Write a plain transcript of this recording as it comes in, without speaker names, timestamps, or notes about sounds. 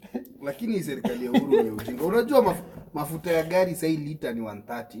lakini serikali ya Uhuru ni ujinga. Unajua mafuta ya gari sasa lita ni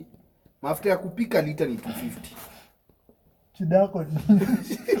 130. Mafuta ya kupika lita ni 250. Shida yako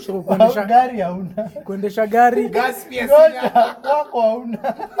so kuendesha gari hauna. Kuendesha gari gas pia sina. Kwako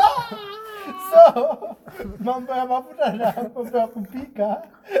hauna. So mambo ya mafuta na mambo ya kupika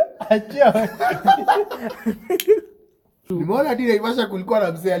achia. Nimeona dile Ivasha kulikuwa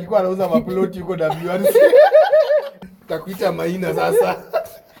na mzee alikuwa anauza maploti huko WRC. Takuita Maina sasa.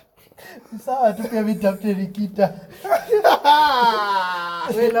 Sawa tu pia vitafute Nikita.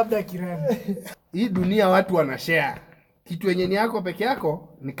 wewe labda kirani. Hii dunia watu wana share. Kitu yenye ni yako peke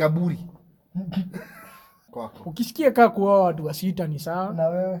yako ni kaburi. Kwako. Ukisikia kaa kuoa watu wa sita ni sawa. Na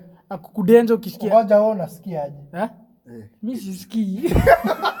wewe Akukudenza ukisikia. ngoja wewe unasikiaje? Mimi sisikii.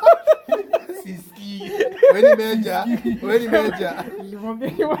 Sisikii. Wewe ni meja.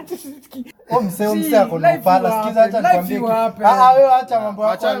 Nilimwambia watu sisikii. Mse akona pala sikiza acha nikwambie. Wewe acha mambo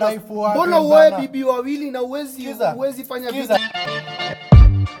yako ya life wapi. Mbona wewe bibi wawili na uwezi fanya kiza.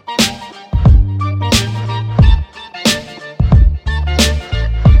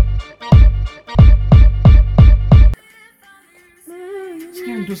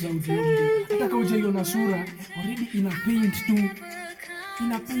 Sikia sauti yangu. Nataka uje na sura already ina paint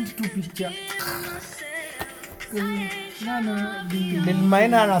tu picture.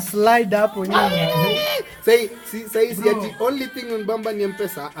 Maina ana slide hapo nyuma. Say the only thing on Bamba ni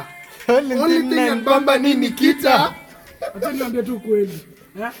M-Pesa. Only thing on Bamba ni Nikita. Acha niambie tu kweli.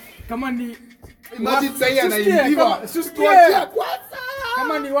 Kama ni imagine sasa anaimbiwa. Tuachia kwanza.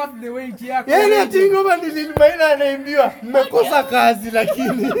 Kama ni worth the wait yako. Yeye tingo Maina anaimbiwa. Mmekosa kazi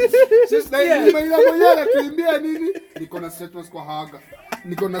lakini. Sasa Maina mwenyewe anatuimbia nini? Niko na status kwa Haga.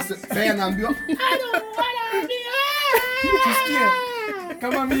 Niko na sasa anaambiwa. Tusikie.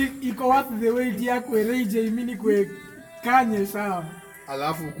 Kama mimi iko worth the wait yako Rage mimi kwe Kanye sawa.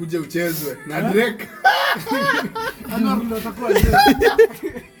 Alafu ukuje uchezwe na Drake. Ana ndo atakuwa.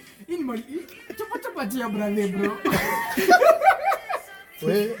 Ini mali tupatia brother bro.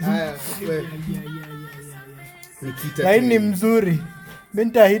 Wewe. Nikita. Yaani ni mzuri.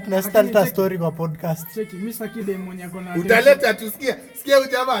 Benta hit na starter story kwa podcast. Cheki Mr. Kide mwenye akona. Utaleta tusikie. Sikia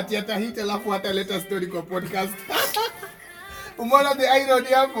ujamaa ati atahit alafu ataleta story kwa podcast. Umeona the irony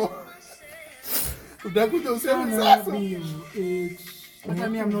hapo? Utakuja useme sasa. Hata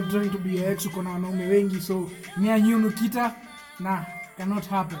mimi I'm not trying to be ex uko na wanaume wengi so me and you Nikita nah cannot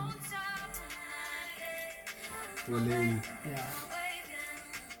happen. Ole.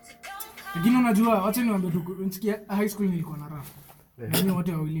 Lakini unajua wacha niwaambie tu nisikia high school nilikuwa na rap. Mimi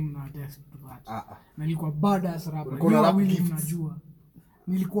wote wawili mna test tupate. Na nilikuwa badass rapper. Mimi wawili mnajua.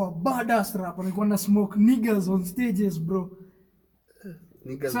 Nilikuwa badass rapper. Nilikuwa na smoke niggas on stages bro.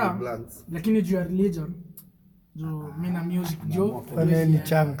 Niggas with blunts. Lakini juu ya religion jo mimi na music jo ni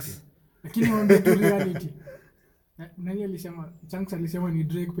chunks. Lakini niwaambie tu reality. Nani alisema Chunks alisema ni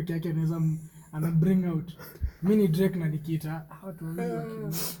Drake peke yake anaweza ana bring out. Mimi ni Drake na Nikita. Watu wawili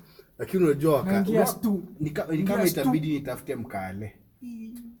wakini. Lakini unajua wakati ni kama itabidi nitafute mkale.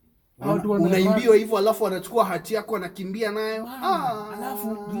 Unaimbiwa hivyo alafu anachukua hati yako anakimbia nayo.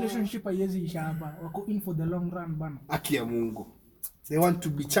 Alafu relationship haiwezi isha hapa. Wako in for the long run bana. Haki ya Mungu. They want to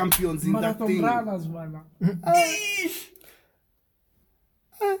be champions in that thing. Marathon runners bana.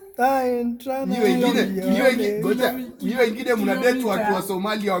 Hiyo ingine mnadate watu wa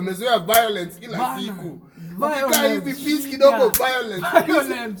Somalia wamezoea violence kila siku. Ukikaa hivi peace kidogo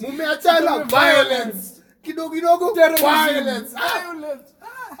violence. Mumeachana violence. Kidogo violence.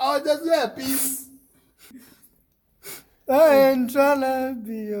 Hawajazoea peace. I ain't tryna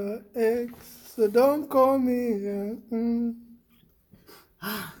be your ex, so don't call me.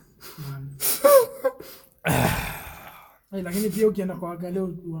 Lakini pia ukienda kwa angalia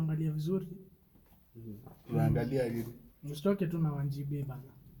uangalie vizuri. Unaangalia nini? Usitoke tu na 1GB bana.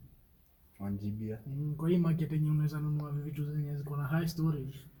 1GB. Kwa hii market yenye unaweza nunua vitu zenye ziko na high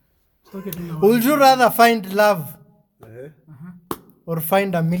storage. Usitoke tu na. Would you rather find love? Or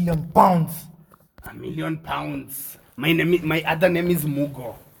find £1 million? £1 million. My other name is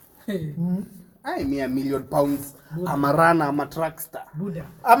Mugo. I me £1 million. I'm a runner, I'm a track star. Buddha.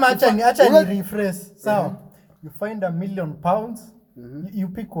 Ama acha ni refresh. Sawa. You find £1 million. You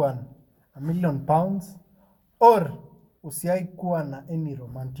pick one. £1 million. Or usiai kuwa na any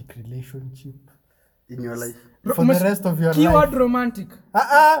romantic relationship in your life for the rest of your life. Keyword romantic.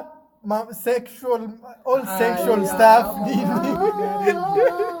 Sexual, all sexual stuff.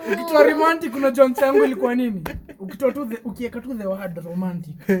 Ukitoa romantic unajua mtangu ilikuwa nini? Ukitoa tu ukiweka tu the word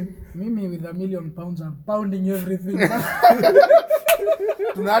romantic. Mimi with £1 million I'm pounding everything.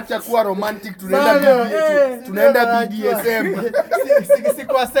 Tunaacha kuwa romantic, tunaenda BDSM.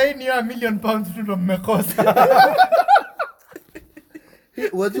 kwa saini ya million pounds tu ndo mmekosa.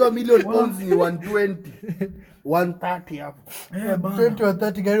 Wajua million pounds ni 120. 130 hapo. 20 or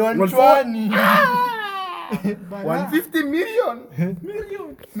 30 gari 120. 150 million.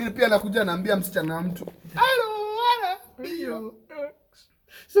 Mimi pia nakuja naambia msichana wa mtu. Hello.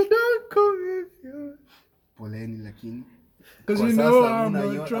 So don't come with you. Poleni lakini. Because you know I'm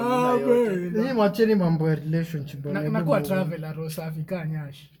a traveler. Ni mwacheni mambo ya relationship. Nakuwa traveler Rosafi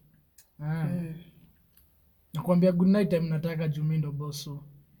kanyashi. Nakwambia good night time nataka Jumindo bosso.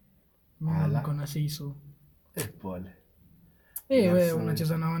 Mimi niko na say so. Pole. Wewe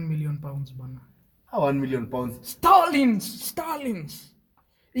unacheza na 1 million pounds bana. 1 million pounds. Starlings.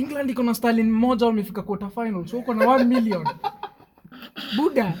 England iko na Sterling mmoja wamefika quarter final. So uko na 1 million.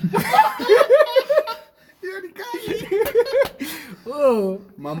 Buda. Hiyo ni kazi.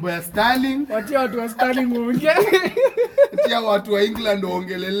 Mambo ya Sterling. Watu wa Sterling waongea. Tia watu wa England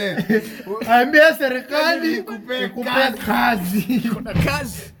waongelele. Ambia serikali ikupe kazi. Kuna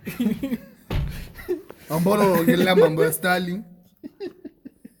kazi. Mbona unaongelea mambo ya Sterling?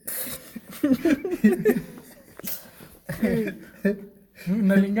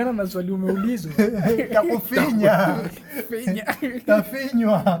 Nalingana na swali umeulizwa.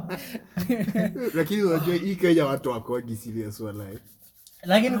 Tafinywa. Lakini unajua hii Kenya watu wako serious wallahi.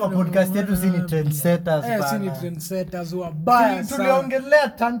 Lakini kwa podcast yetu si ni trendsetters bana. Si ni trendsetters wabaya sana. Tuliongelea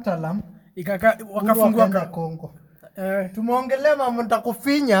tantalam wakafungua Kongo. Tumeongelea mambo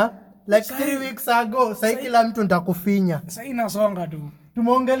nitakufinya like 3 weeks ago. Sasa kila mtu nitakufinya. Sasa inasonga tu.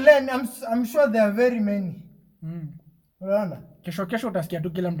 Tumeongelea I'm sure there are very many. Unaona? Kesho utasikia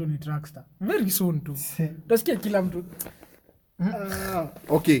tu kila mtu ni trackster. Very soon tu. Utasikia kila mtu.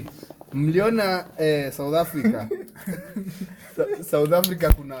 Okay. Mliona South Africa. South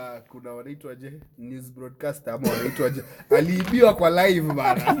Africa kuna wanaitwaje? News broadcaster ama wanaitwaje? Aliibiwa kwa live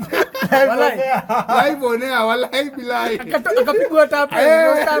bana. Live on air wallahi billahi. Akapigwa tapo.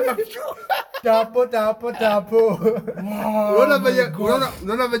 Tapo.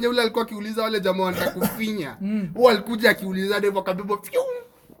 Unaona venye ule alikuwa akiuliza wale jamaa wanataka kufinya. Huo alikuja akiuliza Dave akabeba.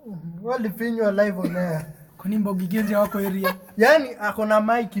 Walifinywa live on air. Kwani Mbogi Genje wako area? Yaani ako na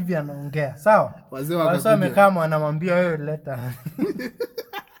mic hivi anaongea. Sawa? Wazee wakakuja. Sasa amekaa anamwambia wewe leta.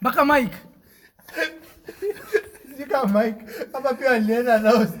 Baka mic. Sika mic. Hapa pia alienda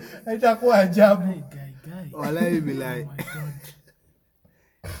nao. Haitakuwa ajabu. Wallahi billahi.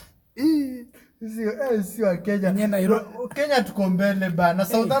 Sio Kenya. Kenya tuko mbele bana.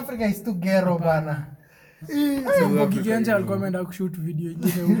 South Africa is too ghetto bana. Mbogi Genje alikuwa ameenda kushoot video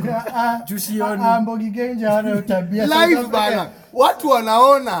nyingine huko. Jusioni. Mbogi Genje ana tabia live bana. Watu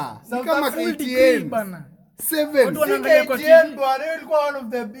wanaona. Ni kama KTN bana. 7. Watu wanaangalia kwa KTN bwana, ilikuwa one of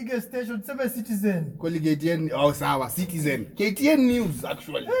the biggest stations, sema Citizen. KTN sawa, Citizen. KTN News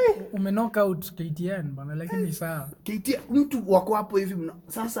actually. Umeknock out KTN bana, lakini sawa. KTN mtu wako hapo hivi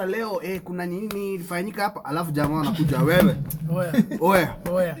sasa leo kuna nini ilifanyika hapa alafu jamaa wanakuja wewe. Oya.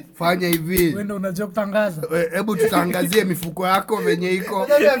 Fanya hivi. Wewe ndio unajua kutangaza. Hebu tutangazie mifuko yako venye iko.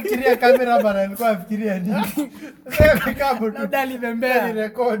 Sasa nafikiria kamera bana, alikuwa afikiria nini? Sasa kama tu dali bembea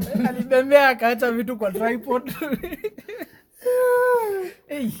record. Alibembea akaacha vitu kwa tripod.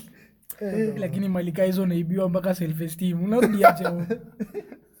 Lakini malika hizo naibiwa mpaka self esteem. Unarudi aje huko?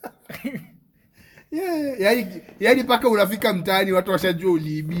 Yaani paka unafika mtaani watu washajua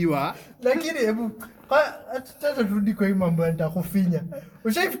uliibiwa. Lakini hebu acha turudi kwa hii mambo nitakufinya.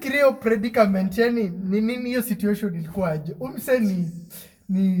 Ushafikiria hiyo predicament yani ni nini hiyo situation ilikuwa aje? Umse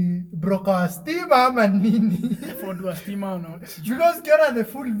ni broker wa stima ama nini? Ford wa stima no. Because kiona the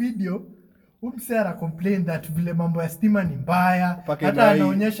full video Umsera complain that vile mambo ya stima ni mbaya. Hata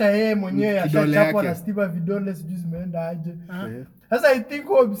anaonyesha yeye mwenyewe ashachapwa na stima vidole sijui zimeenda aje. Sasa I think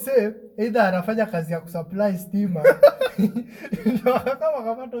Umse either anafanya kazi ya kusupply stima.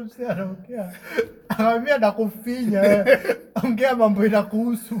 Kama Umse anaongea. Akamwambia nakufinya. Ongea mambo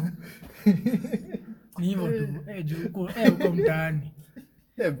inakuhusu. Ni hivyo tu. Uko mtaani.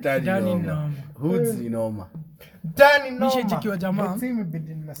 Mtaani noma. Hoods ni noma. Mtaani noma. Nishajikiwa jamaa.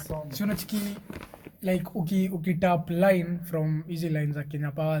 Si unachiki like ukitap line from easy lines za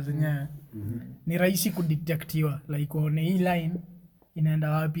Kenya Power zenyewe. Ni rahisi kudetectiwa like uone hii line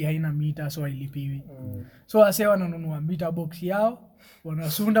inaenda wapi, haina mita so hailipiwi. So wase wananunua meter box yao,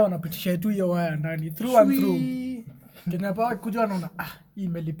 wanasunda wanapitisha tu hiyo waya ndani through and through. Kenya Power kuja wanaona hii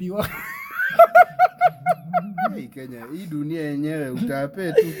imelipiwa. Kenya hii dunia yenyewe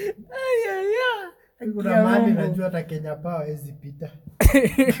utape tu. Kuna mahali najua hata Kenya Power hawezi pita.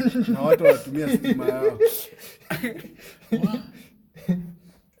 Na watu wanatumia stima yao.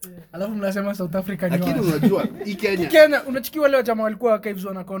 Alafu mnasema South Africa ni Lakini wazi. unajua hii Kenya Kenya unachikiwa leo chama walikuwa archives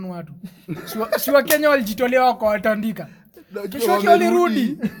wanakonu watu. Si wa Kenya walijitolea wako watandika. Kesho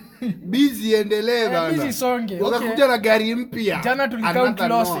walirudi. Busy endelee bana. Busy songe. Wakakuja na gari mpya. Jana tulicount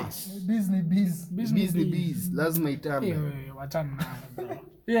losses. Business. Lazima itambe. Wachana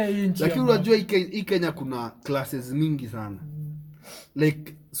na. Hii nchi. Lakini unajua hii Kenya kuna classes mingi sana.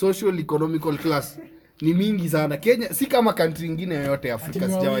 Like social economical class ni mingi sana. Kenya si kama country nyingine yoyote ya Afrika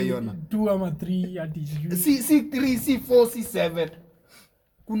sijawaiona. 2 ama 3 hadi Si 3, si 4, si 7.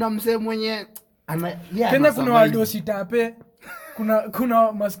 Kuna msee mwenye Kenya kuna wadosi tape.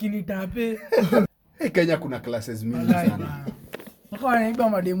 Kuna maskini tape. Kenya kuna classes mingi sana. Wako wanaiba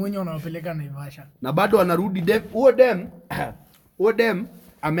mademu wenyewe wanawapeleka Naivasha. Na bado wanarudi huo dem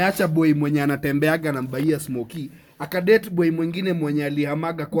ameacha boy mwenye anatembeaga na mbaia smoky, akadate boy mwingine mwenye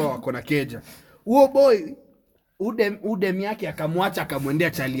alihamaga kwa wako na keja. Huo boy udem yake akamwacha akamwendea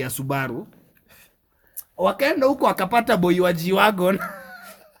chali ya Subaru. Wakaenda huko akapata boy wa G-Wagon.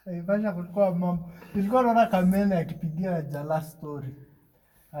 Naivasha kulikuwa mambo. Nilikuwa naona Kamene akipigia Jala story.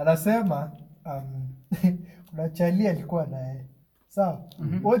 Anasema kuna chali alikuwa naye. Sawa?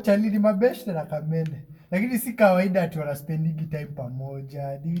 Wao chali ni mabeshte na Kamene. Lakini si kawaida ati wanaspending time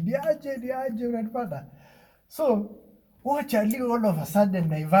pamoja. Ni aje unanipata. So, wao chali all of a sudden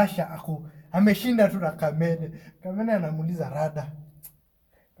Naivasha ameshinda tu na Kamene. Kamene anamuuliza rada.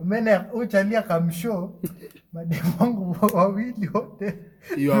 Kamene wao chali akamshow mademu wangu wawili wote.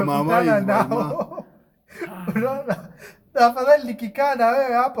 Your mama is mama. Unaona? Tafadhali nikikaa na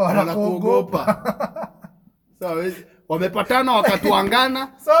wewe hapa wanakuogopa. Sawa, wamepatana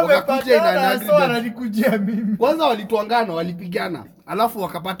wakatuangana, wakakuja ina agreement. Mimi. Kwanza walituangana, walipigana. Alafu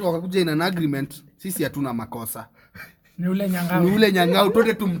wakakuja ina agreement. Sisi hatuna makosa. Ni ule nyangao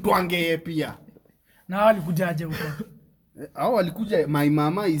tote tumtwange yeye pia. Na walikujaje huko? Hao walikuja my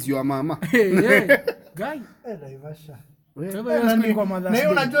mama is your mama. Guy. Naivasha. Na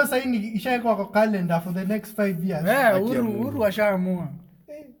hiyo unajua sasa hii ishawekwa kwa calendar for the next 5 years. Uhuru ashaamua.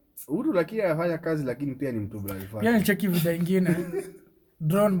 Uhuru lakini anafanya kazi lakini pia ni mtu blalifa. Yaani cheki vida nyingine.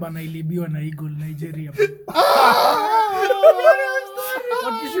 Drone bana ilibiwa na Eagle Nigeria.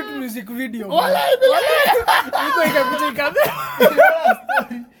 Wakishoot music video. Iko ikakuja ikabe.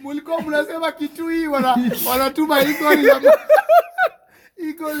 Mulikuwa mnasema kitu hii wanatuma Eagle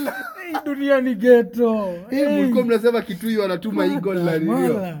hii dunia ni ghetto. Mulikuwa mnasema kitu hii wanatuma Eagle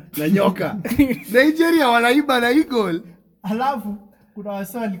na nyoka. Nigeria wanaiba na Eagle. Alafu kuna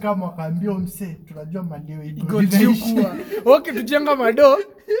waswali kama wakaambia mse tunajua malio Eagle chukua. Okay, tujenga mado.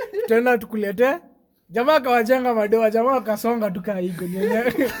 Tutaenda tukulete. Jamaa kawajenga mado, jamaa wakasonga tuka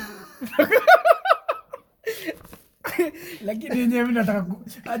Eagle. Lakini yenyewe mimi nataka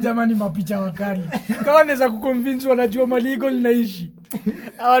jamani mapicha wakali. Kama naweza kuconvince wanajua mali Eagle inaishi.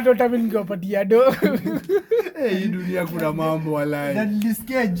 Hawa ndo tabi ningewapatia do. Hii dunia kuna mambo walai. Na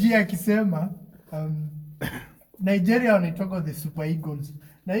nilisikia G akisema Nigeria wanaitwa the Super Eagles.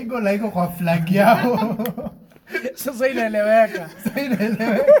 Na Eagle haiko kwa flag yao. Sasa inaeleweka.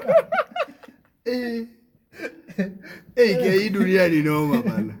 Hii dunia ni noma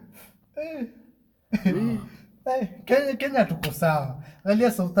bana. Kenya tuko sawa.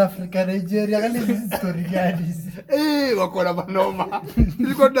 Angalia South Africa, Nigeria, angalia hizi story gani hizi. Wako na manoma.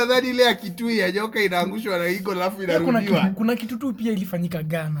 Nilikuwa nadhani ile ya Kitui ya nyoka inaangushwa na Eagle alafu inarudiwa. Kuna kitu tu pia ilifanyika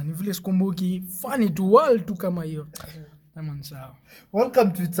Ghana. Ni vile sikumbuki. Funny to world tu kama hiyo. Kama sawa.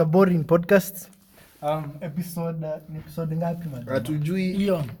 Welcome to It's a Boring Podcast. Episode ngapi man? Hatujui.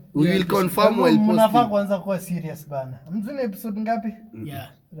 Hiyo. We will confirm while posting. Mnafaa kwanza kuwa serious bana. Mzuni episode ngapi?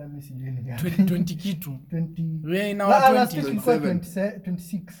 Yeah. Mimi sijui ni ngapi. 20 kitu. 20. Wewe na 20.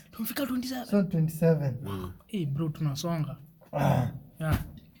 26. Tumefika 27. So 27. Bro tunasonga. Yeah.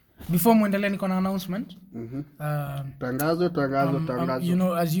 Before muendelee niko na announcement. Tangazo. You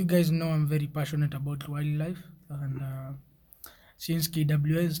know, as you guys know, I'm very passionate about wildlife, and since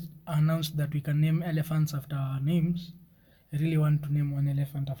KWS announced that we can name elephants after our names, I really want to name one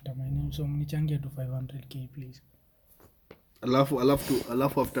elephant after my name, so mnichangie to 500k please. Alafu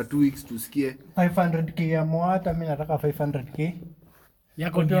after 2 weeks tusikie 500k ya Moata, mimi nataka 500k.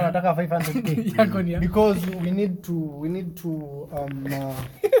 Yako ndio nataka 500k. Yako ndio. Because we need to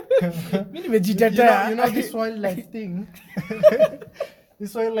mimi nimejitetea. You know this wildlife thing.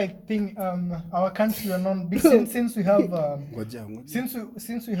 This wildlife thing, our country are known since we have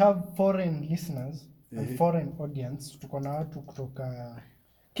since we have foreign listeners and foreign audience, tuko na watu kutoka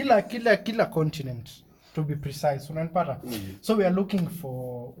kila continent, to be precise, unanipata. So we are looking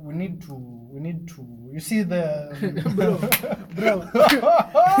for, we need to you see the bro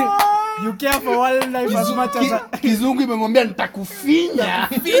You care for wildlife as much as Kizungu imemwambia nitakufinya.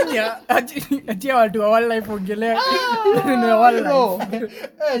 Achia watu wa wildlife ongelea ni wildlife.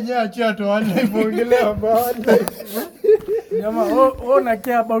 Achia watu wa wildlife ongelea wildlife. Jamaa, na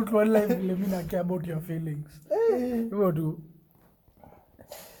care about wildlife vile mimi na care about your feelings. Hivyo tu.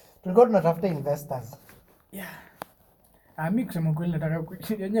 Tulikuwa tunatafuta investors. Yeah. Mimi kusema kweli nataka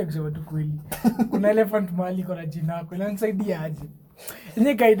yenyewe kusema tu kweli. Kuna elephant mahali kwa jina lako. Inanisaidia aje?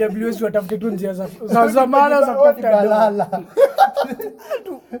 Yenyewe KWS watafute tu njia za maana za kupata balala.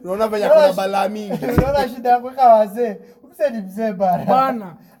 Unaona venye kuna balaa mingi. Unaona shida yako kwa wazee. Useni mzee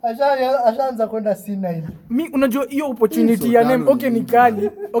bana. Ashaanza kwenda C9. Mimi unajua hiyo opportunity ya name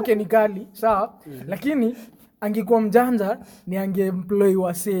okay ni kali, sawa? Lakini angekuwa mjanja ni angeemploy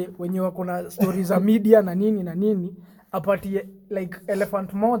wase wenye wako na stories za media na nini apatie like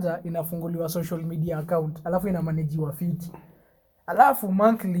elephant moja inafunguliwa social media account alafu inamanajiwa fiti. Alafu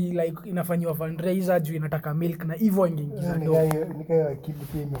monthly like inafanywa fundraiser juu inataka milk na hivyo ingeingiza dogo. Nikayo kitu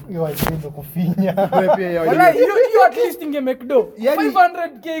pia hiyo ajendo kufinya. Wala hiyo at least inge make do.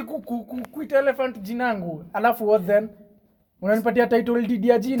 500k kuita elephant jinangu. Alafu what then? Unanipatia title deed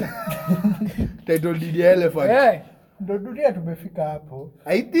ya jina. Title deed ya elephant. Ndio dunia tumefika hapo.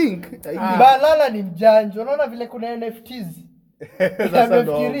 I think balala ni mjanja. Unaona vile kuna NFTs. Sasa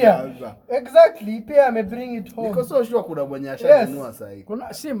fikiria. Exactly, pia ame bring it home. Niko so sure kuna mwenye ashanunua sasa hivi.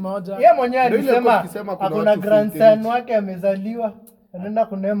 Kuna si moja. Yeye mwenyewe alisema kuna grandson wake amezaliwa. Anaenda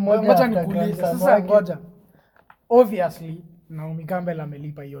kuna mmoja atakuuliza. Sasa ngoja. Obviously Naomi Campbell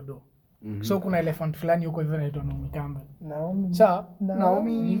amelipa hiyo do. So kuna elephant fulani huko hivyo inaitwa Naomi Campbell.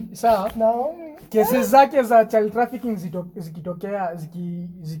 Naomi. Kesi zake za child trafficking zikitokea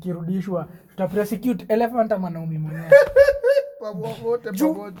zikirudishwa tutaprosecute elephant ama Naomi mwenyewe. Wote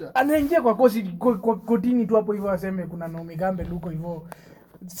pamoja. Anaingia kwa kosi kotini tu hapo hivyo aseme kuna Naomi Campbell huko hivyo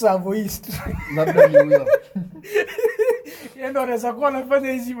Savoist. Labda ni huyo. Yeye ndo anaweza kuwa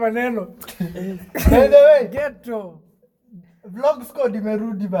anafanya hizi maneno. By the way, Ghetto. Vlog Squad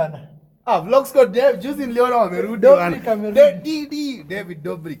imerudi bana. Vlog Squad juzi niliona wamerudi bana. David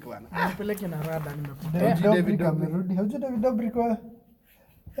Dobrik bana. Nipeleke na rada nimepotea. David Dobrik. Hujua David Dobrik wa?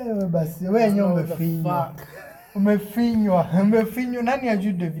 Basi wewe yenyewe umefinywa. Umefinywa. Nani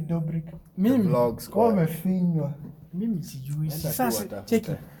ajui David Dobrik? Mimi. Vlog Squad. Umefinywa. Mimi sijui. Sasa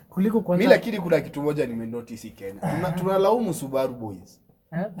cheki. Kuliko kwanza. Mimi lakini kuna kitu moja nimenotice Kenya. Tunalaumu Subaru Boys.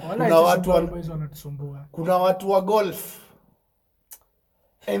 Kuna watu wanatusumbua. Kuna watu wa golf.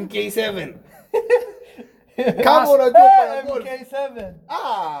 MK7. Kama unajua kwa golf. MK7.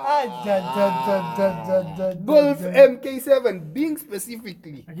 Golf MK7 being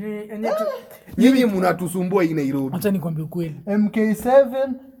specifically. Nyinyi mnatusumbua hii Nairobi. Acha nikwambie ukweli. MK7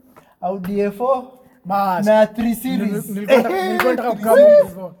 Audi A4 na 3 series. Nilikwenda kukabili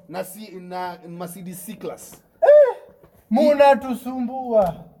hivyo. Na Mercedes C-Class.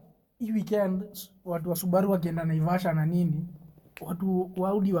 Mnatusumbua. Hii weekend watu wa Subaru wakienda Naivasha na nini, watu wa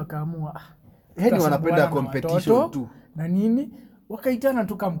Audi wakaamua wanapenda competition tu na nini, wakaitana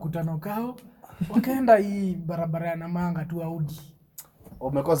tu kama mkutano kao, wakaenda hii barabara ya Namanga tu Audi.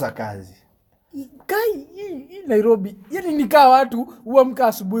 Umekosa kazi. Hii Nairobi, yani nikaa watu huamka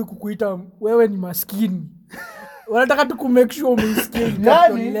asubuhi kukuita wewe ni maskini. Wanataka tu kumake sure umesikia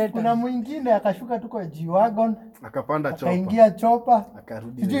nani. Kuna mwingine akashuka tu kwa G-Wagon, akapanda chopa, akaingia chopa,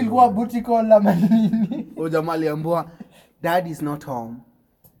 akarudi. Sijui ilikuwa boutique la manini. Huyo jamaa aliambiwa dad is not home,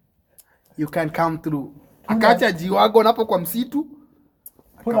 you can come through. Akacha G-Wagon hapo kwa msitu,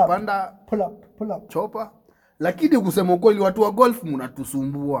 akapanda pull up chopa. Lakini kusema ukweli watu wa golf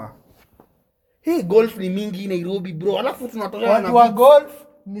mnatusumbua. Hii golf ni mingi Nairobi bro. Alafu tunatolewa na watu wa golf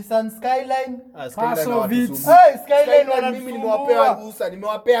Nissan Skyline, Skyline wana mimi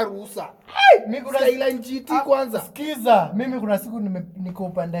nimewapea ruhusa. Mimi kuna Skyline GT kwanza. Sikiza, mimi kuna siku niko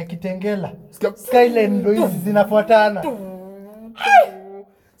upande ya Kitengela. Skyline ndio hizi zinafuatana.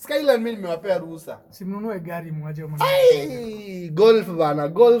 Skyline mimi nimewapea ruhusa. Simnunue gari mwaje mwana. Golf bana,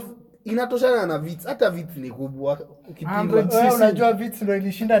 golf inatoshana na Vitz. Hata Vitz ni kubwa ukipima. Wewe unajua Vitz ndio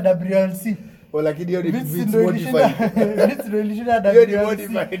ilishinda WRC. Lakini hiyo ni Vitz modified. Vitz ndio ilishinda WRC.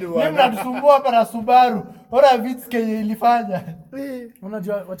 Mimi natusumbua hapa na Subaru. Ona Vitz kenye ilifanya.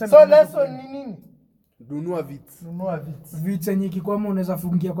 Unajua so lesson ni nini? Nunua Vitz. Vitz yenye kikwamo unaweza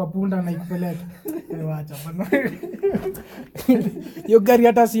fungia kwa punda na ikupeleke. Wewe acha bana. Hiyo gari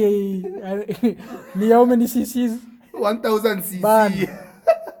hata si ni how many cc's? 1000 cc.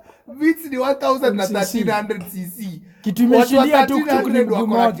 Vitz ni 1300 cc. Kitu imeshilia tuktuk ni mguu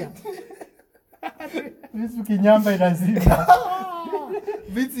moja. Vitz kinyamba inazima.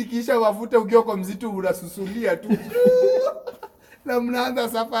 Vitz kisha mafuta ukiwa kwa mzitu unasusulia tu. na mnaanza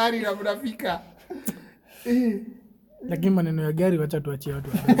safari na mnafika. Lakini maneno ya gari wacha tuachie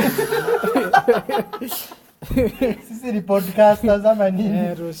watu. Sisi ni podcasters ama nini?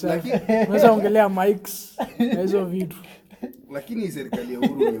 Unaweza ongelea mics na hizo vitu. Lakini serikali ya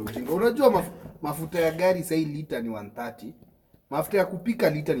Uhuru ni ujinga. Unajua mafuta ya gari sasa lita ni 130. Mafuta ya kupika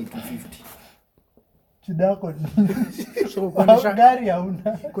lita ni 250. Kidako. So kuendesha gari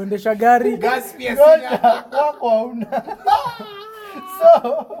hauna. Kuendesha gari gas pia sina. Kwako hauna.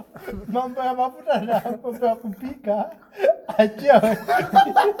 So mambo ya mafuta na mambo ya kupika achia.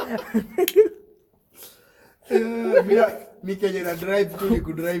 Mimi Kenya na drive tu ni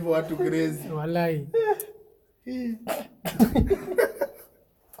kudrive watu crazy. Walai.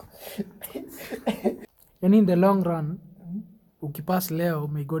 Yani in the long run ukipass leo,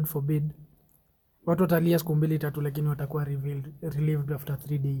 may God forbid, watu watalia siku 2-3 lakini watakuwa relieved after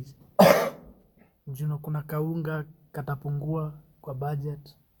 3 days. Mjuno kuna kaunga katapungua kwa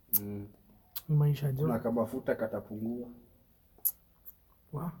budget. Maisha jo. Kuna kama mafuta katapungua.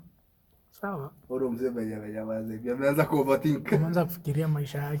 Wow. Sawa. Oro mzee nyamaza. Ameanza kuoverthink. Ameanza kufikiria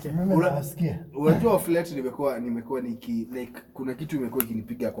maisha yake. Unasikia? Unajua flat nimekuwa like kuna kitu imekuwa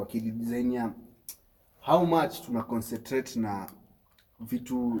ikinipiga kwa akili design ya how much tuna concentrate na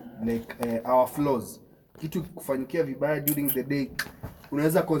vitu like our flaws. Kitu kufanyikia vibaya during the day,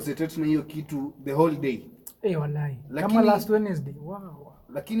 unaweza concentrate na hiyo kitu the whole day. Wallahi. Kama last Wednesday. Wow.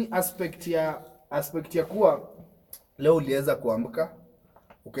 Lakini aspect ya kuwa leo uliweza kuamka,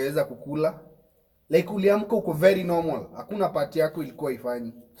 ukaweza kukula, like uliamka uko very normal, hakuna part yako ilikuwa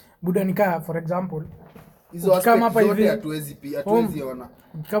ifanyi. Buda nikaa for example hizo aspect zote hatuwezi ona.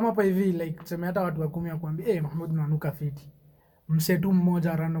 Kama hapa hivi like tuseme hata watu wa 10 akwambia Mahmud unanuka fiti. Msetu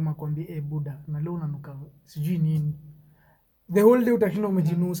mmoja random akwambia Buda na leo unanuka sijui nini. The whole day utashinda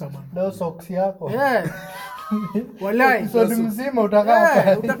umejinusa bana. Leo socks yako. Wallahi. Episode mzima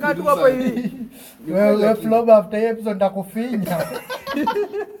utakaa utakaa tu hapa hivi. Wewe flop after episode ndakufinya.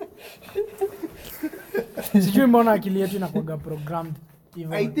 Sijui mbona akili yetu inakuwa programmed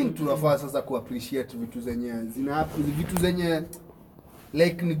hivyo. I think tunafaa sasa ku appreciate vitu zenye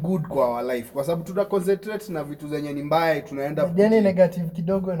like ni good kwa our life, kwa sababu tuna concentrate na vitu zenye ni mbaya tunaenda yani negative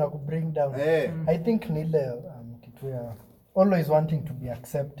kidogo na ku bring down. I think ni ile kitu ya always wanting to be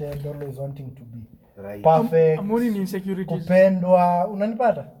accepted, always wanting to be perfect. Amoni ni insecurities. Kupendwa,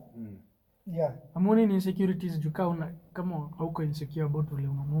 unanipata? Yeah. Amoni ni insecurities juka kama hauko insecure about ule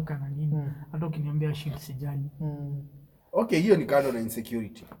unamuka na nini. Hata ukiniambia shit sijali. Okay, hiyo ni kando na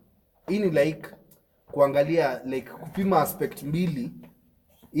insecurity. Hii ni like kuangalia like kupima aspect mbili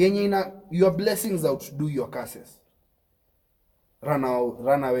yenye your blessings outdo your curses.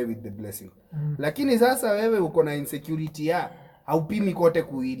 Run away with the blessing. Lakini sasa wewe uko na insecurity haupimi kote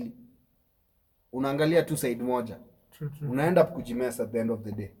kuili. Unaangalia tu side moja. True. Unaenda kujimesa at the end of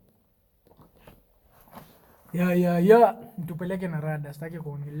the day. Yeah. Tupeleke na rada. Sitaki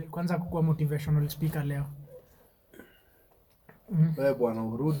kuongelea. Kwanza kukuwa motivational speaker leo. Wewe bwana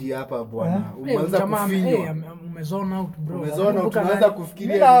urudi hapa bwana. Umeanza kufinywa. Umezona out bro. Umezona tunaanza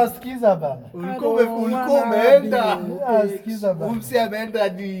kufikiria. Mimi nawasikiza bana. Ulikuwa umeenda. Nawasikiza bana. Umsi ameenda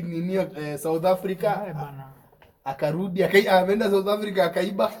hadi nini South Africa. Bana. Akarudi ameenda South Africa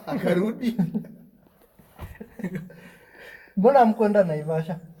akaiba akarudi. Mbona mkwenda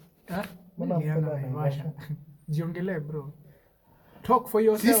Naivasha? Mbona mkwenda Naivasha? Jiongelee bro. Talk for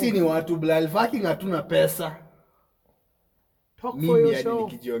yourself. Sisi ni watu blal fucking hatuna pesa. Talk for yourself. Mimi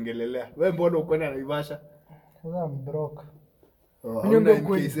nikijiongelelea. Wewe mbona ukwenda Naivasha? I'm broke. Niambie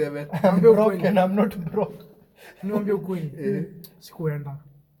ukweli. I'm broke and I'm not broke. Niambie ukweli. Sikuenda.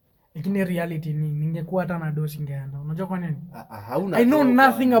 Lakini reality ni ningekuwa hata na dosi ningeenda. Unajua kwa nini? I know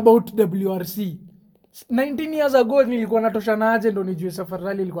nothing about WRC. 19 years ago nilikuwa natoshana aje ndo nijue Safari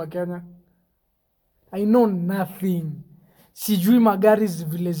Rally ilikuwa Kenya. I know nothing. Sijui magari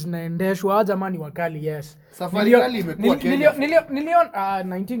vile zinaendeshwa. Jamani wakali, yes. Safari Rally imekuwa Kenya. Nilion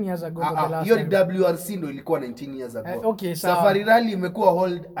 19 years ago the last hiyo time. WRC ndo ilikuwa 19 years ago. Okay, sawa. Safari Rally imekuwa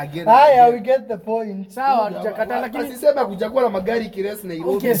hold again. We get the point. Sawa, tujakata lakini asisema kuchagua na magari kiresi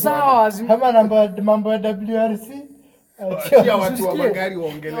Nairobi. Okay, sawa. Kama mambo ya WRC. Achia watu wa magari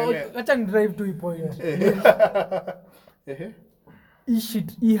waongelele. Acha ni drive to point.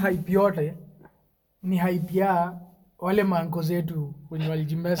 Hii hype yote ni hype ya wale manko zetu wenye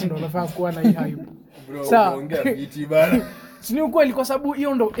walijimbesa ndo wanafaa kuwa na hii hype. Bro, unaongea viti bana. Sini ukweli kwa sababu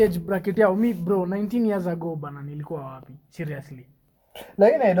hiyo ndo age bracket yao. Mi bro 19 years ago bana nilikuwa wapi? Seriously.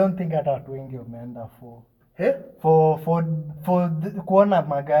 Lakini I don't think hata watu wengi wameenda for kuona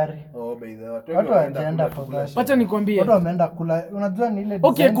magari. By the way, Watu wanaenda for that. Acha nikwambie. Watu wameenda kula. Unajua ni ile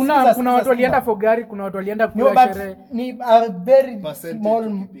Okay, kuna watu walienda for gari, kuna watu walienda kula sherehe. Ni a very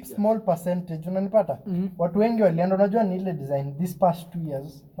small percentage. Unanipata? Watu wengi walienda, unajua ni ile design this past 2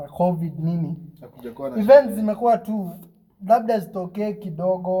 years na COVID nini. Events zimekuwa tu labda zitokee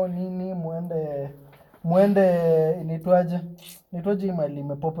kidogo nini muende inaitwaje imali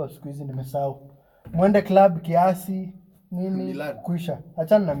imepopa siku hizi nimesahau. Muende club kiasi nini Milan. Kuisha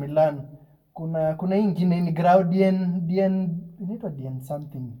achana na Milan, kuna ingine ni ground inaitwa DN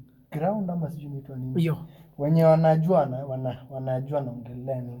something ground ama sijui inaitwa nini hiyo, wenye wanajua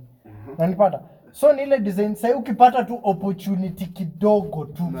naongelea nini. Unanipata? So ni ile design sasa ukipata tu opportunity kidogo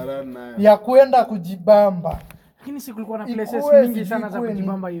tu ya kwenda kujibamba. Lakini si kulikuwa na places mingi sana za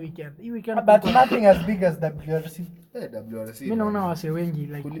kujibamba hii weekend. But nothing as big as WRC. WRC. Mimi naona wase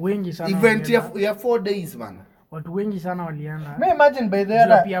wengi wengi sana. Event ya 4 days man. Watu wengi sana walienda. Mimi imagine by the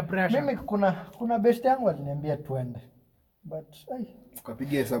way mimi kuna best yangu aliniambia twende. But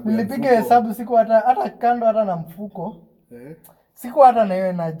ukapiga hesabu. Nilipiga hesabu siku hata kando hata na mfuko. Siku hata na hiyo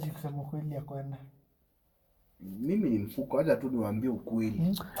energy kusema kweli ya kwenda. Mimi ni mfuko, acha tu niwaambie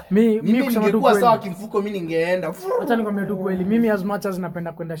ukweli. Mimi kusema tu kweli. Sawa kimfuko mimi ningeenda. Acha nikwambie tu kweli. Mimi as much as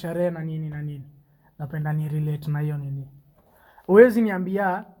napenda kwenda sherehe na nini. Napenda ni relate na hiyo nini. Uwezi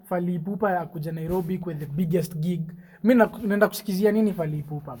niambia Fally Ipupa ya kuja Nairobi kwa the biggest gig. Mimi naenda kusikizia nini Fally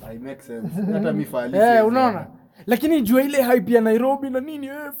Ipupa? I make sense. Hata mimi Fally. Unaona? Lakini jua ile hype ya Nairobi na nini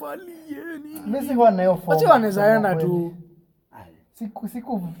Fally nini. Mimi si kwa nayo form. Acha wanaweza enda tu. Siku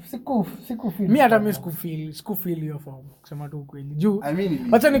feel. Mimi hata mimi siku feel hiyo form kusema tu kweli. Juu.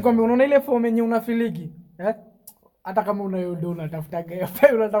 Acha nikwambie unaona ile form yenye unafiliki, hata kama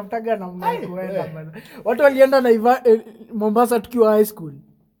unatafutaga namna kuenda bana. Watu walienda na Mombasa tukiwa high school.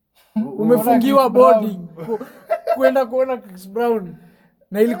 Umefungiwa boarding kwenda kuona Chris Brown.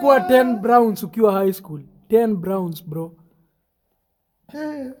 Na ilikuwa 10 Browns ukiwa high school. 10 Browns bro.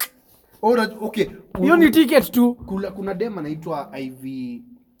 Okay. Hiyo ni ticket tu. Kuna dem anaitwa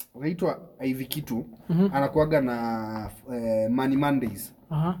Ivy kitu. Anakuaga na Money Mondays.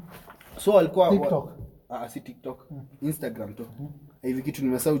 So alikuwa TikTok. Si TikTok. Instagram tu. Ivy kitu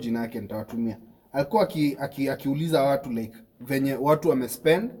nimesahau jina yake nitawatumia. Alikuwa akiuliza watu like venye watu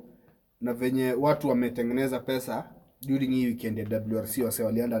wamespend na venye watu wametengeneza pesa during hii weekend ya WRC wase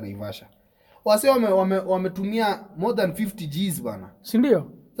walienda Naivasha. Wase wametumia more than 50 Gs bana. Si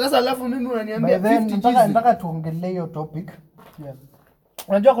ndio? Sasa alafu mimi unaniambia 50 Gs. Nataka tuongelee hiyo topic. Yeah.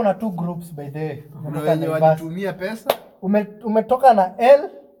 Unajua kuna 2 groups by the way. Kuna wenye walitumia pesa. Umetoka na L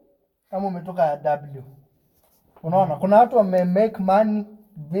ama umetoka na W. Unaona kuna watu wame make money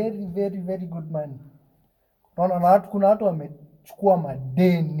very very very good money. Unaona kuna watu wamechukua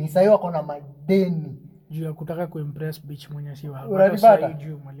madeni. Sasa hiyo wako na madeni. Juu ya kutaka kuimpress bitch mwenye si wao.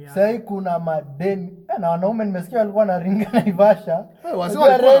 Sasa kuna madeni. Na wanaume nimesikia walikuwa na ringa Naivasha.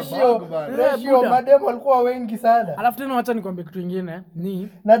 Ratio mademu walikuwa wengi sana. Alafu tena acha nikwambie kitu kingine ni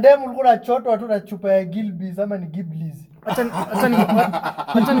na demu ulikuwa unachotwa tu na chupa ya Gilbis ama ni Giblis.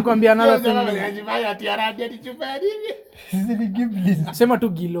 Acha nikwambie another thing. Unajifanya ati aradi ati chupa ya nini? Sisi ni Giblis. Sema tu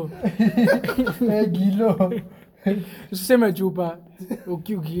Gilo. Gilo. Usiseme chupa.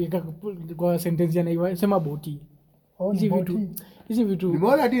 Kwa sentence ya Naivasha sema boti. Hizi vitu.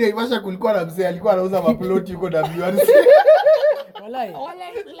 Nimeona hadi Naivasha kulikuwa na mzee alikuwa anauza maploti huko WRC. Walai.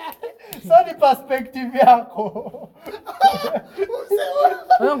 So ni perspective yako.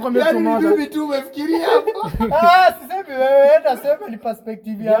 Mimi tu umefikiria hapo. Sisemi wewe enda sema ni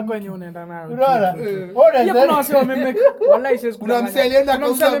perspective yako yenye unaenda nayo. Unaona? Kuna wase wamemake walai says kuna msee alienda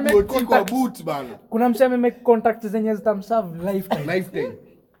kauza boti kwa boot bana. Kuna msee amemake contacts zenye zitamserve lifetime.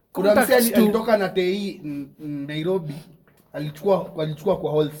 Kuna msee alitoka na TI Nairobi. Alichukua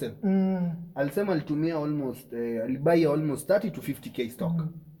kwa wholesale. Alisema alitumia almost alibuy almost 30 to 50k stock.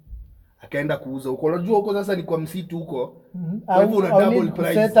 Akaenda kuuza huko. Unajua huko sasa ni kwa msitu huko. Kwa hivyo una double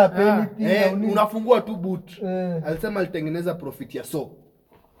price. Unafungua tu boot. Alisema alitengeneza profit ya so.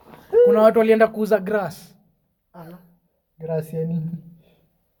 Kuna watu walienda kuuza grass. Grass ya nini?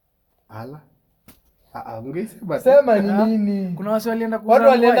 Sema ni nini? Kuna watu walienda kuuza. Watu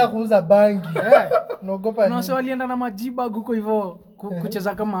walienda kuuza bangi. Unaogopa nini? Kuna watu walienda na majiba huko hivyo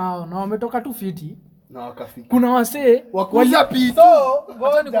kucheza kama hao na wametoka tu fiti. Na wakafika. Kuna wasee wakuza piti.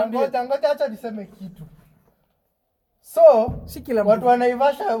 Ngoja acha niseme kitu. So, si kila watu wa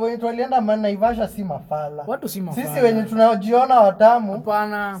Naivasha walienda Naivasha si mafala. Watu si mafala. Sisi wenye tunajiona watamu.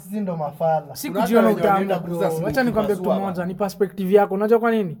 Hapana. Sisi ndo mafala. Si kujiona utamu bro. Acha nikwambie kitu moja, ni perspective yako. Unajua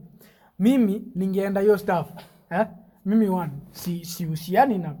kwa nini? Mimi ningeenda hiyo stuff. Mimi si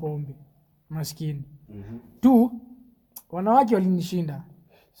usiani na pombe. Maskini. 2 wanawake walinishinda.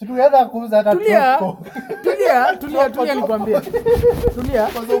 Situweza kuuza hata Tropco. Tulia nikwambie. Tulia.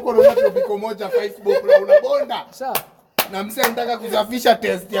 Kwanza uko na Tropco moja Facebook na unabonda. Sawa. Na msee anataka kusafisha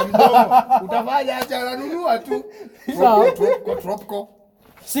test ya mdomo. Utafanya acha ananunua tu. Sawa. Tropco.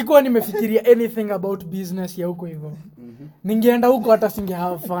 Sikuwa nimefikiria anything about business ya huko hivyo. Ningeenda huko hata singe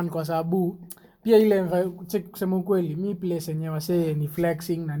have fun kwa sababu pia ile kusema ukweli mi place yenyewe wase ni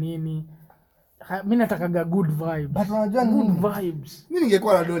flexing na nini. Mimi natakaga good vibes. But unajua good vibes. Mimi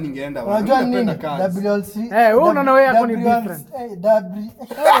ningekuwa na doni ningeenda. Unajua nini? WLC. Wewe unaona wewe yako ni different. W.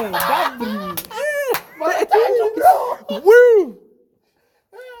 Woo!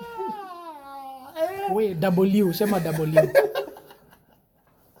 Wait, W, sema W.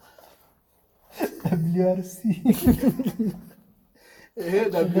 WRC.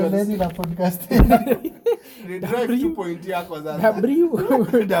 WRC na podcast. Ni drive 2 point yako sasa.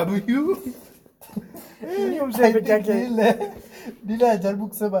 W. Ni mseme chake ile. Bila jaribu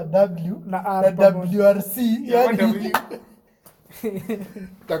kusema W na WRC. Yani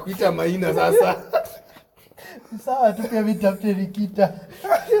takuita Maina sasa. Sawa tu pia vitafute Nikita.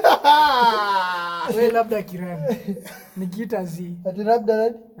 Wewe labda Kirani. Nikita Z. Ati labda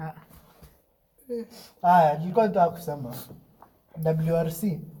nani? Nilikuwa nataka kusema WRC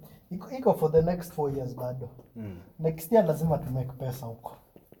iko for the next 4 years bado. Next year lazima tu make pesa huko.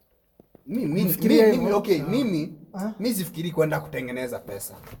 Mimi sifikiri kwenda kutengeneza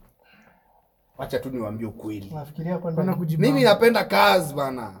pesa. Acha tu niwaambie ukweli. Nafikiria kwenda mimi napenda kazi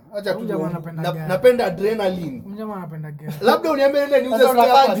bana. Acha tu napenda adrenaline. Mjamaa anapenda gari. Labda uniambie nende niuze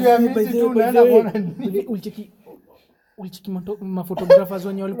scrap juu ya miti tu unaenda kuona nini. Ulicheki mafotographers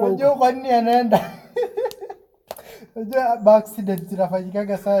wenye walikuwa huko. Unajua kwa nini anaenda? Unajua accident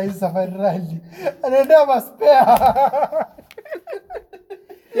zinafanyikaga saa hizi safari rally. Anaenda maspare.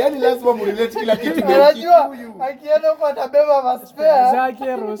 Yaani lazima mrelate kila kitu. Unajua akienda kwa atabeba maspare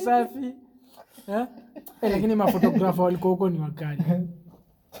zake rosafi. Lakini mafotografa walikuwa huko ni wakali.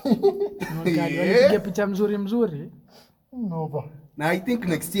 Walipiga picha mzuri. Nova. Na I think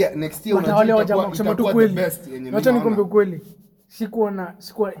next year unajua kusema tu kweli. Acha nikwambie kweli. Sikuwa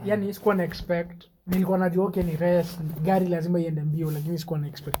na expect. Nilikuwa najua okay ni race, gari lazima iende mbio lakini sikuwa na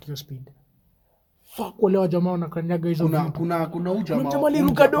expect hiyo speed. Fuck wale jamaa wanakanyaga hizo vitu. Kuna jamaa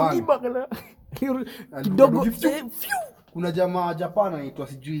aliruka dogi bakala. Kidogo. Kuna jamaa Japan anaitwa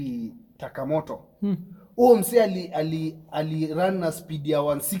sijui Takamoto. Huo msee ali run na speed ya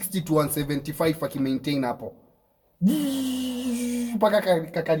 160 to 175 akimaintain hapo. Mpaka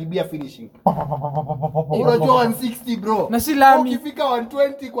kakaribia finishing. Unajua 160 bro. Na si lami. Ukifika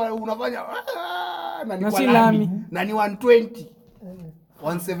 120 kwa unafanya na si lami. Na ni 120.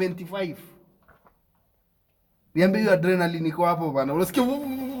 175. Niambie hiyo adrenaline iko hapo bana. Unasikia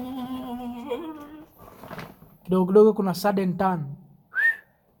kidogo kuna sudden turn.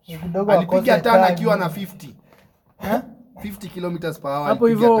 Alipiga turn akiwa na 50. 50 kilometers per hour. Hapo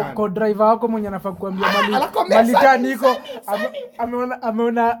hivyo kwa driver wako mwenye anafaa kuambia mali tani iko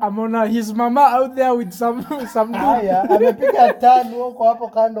ameona his mama out there with some haya amepiga turn huko hapo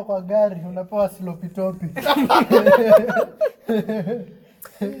kando kwa gari unapewa sloppy topi.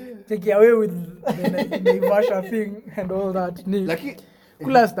 Take away with the Vasha thing and all that. Lakini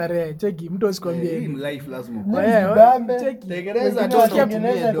kula starehe cheki mtu asikwambie hii life lazima cheki tengeneza tu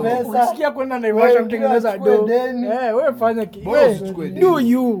pesa usikia kwenda na Vasha kutengeneza do wewe fanya do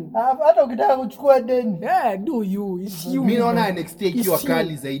you hata ukitaka kuchukua deni do you is you. Mimi naona next year ikiwa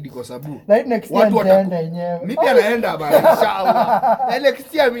kali zaidi kwa sababu next year nitaenda yenyewe mimi pia naenda bana inshallah.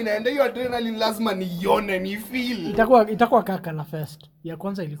 Next year mimi naenda, hiyo adrenaline lazima nione ni feel. Itakuwa kaka la first ya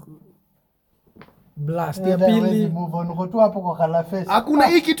kwanza ilikuwa blast ya pili move on uko tu hapo kwa kala face. Hakuna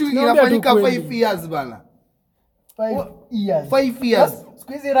hii kitu inafanyika 5 years bana. 5 years.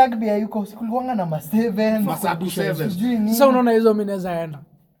 Siku hizi rugby hayuko, kulikuanga na Masaku 7. Sasa unaona hizo mimi naweza enda.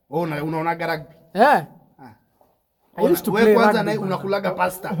 Unaona rugby? I used to play rugby. Wewe kwanza rugby. unakulaga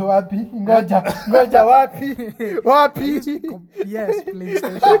pasta. Wapi? Ngoja wapi? Yes,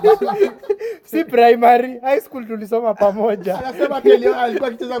 PlayStation. Si primary, high school tulisoma pamoja. Anasema leo alikuwa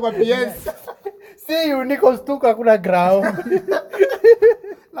akicheza kwa PS. Si uniko stuka kuna ground.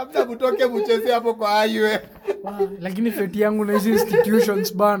 Labda kutoke mcheze hapo kwa highway. Lakini feti yangu na hizo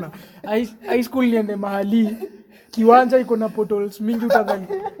institutions bana. High school niende mahali kiwanja iko na portals mingi utadhani.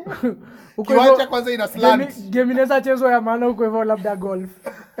 Kiwanja kwanza ina slant. Game inaweza chezwa ya maana huko hivyo labda golf.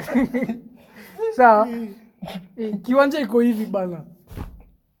 Sawa. Kiwanja iko hivi bana.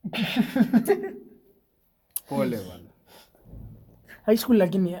 Pole bana.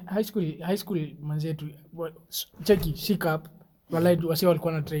 High school manzetu cheki shika up Walai wasi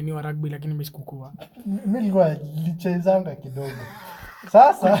walikuwa na trainiwa rugby lakini mimi sikukua. Mimi nilikuwa nilichezanga kidogo.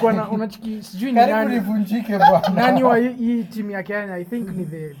 Sasa Kulikuwa unachiki sijui ni karibu nivunjike bwana. Nani wa hii timu ya Kenya, I think ni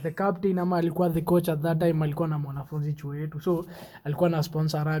the captain ama alikuwa the coach at that time, alikuwa na mwanafunzi chuo yetu. So alikuwa na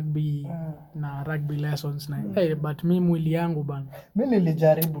sponsor rugby na rugby lessons na but mimi mwili yangu bana. Mimi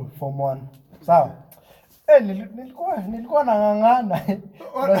nilijaribu form 1. Sawa. Nilikuwa nang'ang'ana.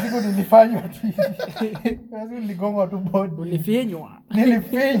 Kuna siku nilifanywa tu hivi. Kuna siku niligongwa tu body. Ulifinywa.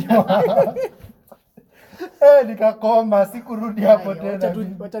 Nilifinywa. Nikakoma, sikurudi hapo tena.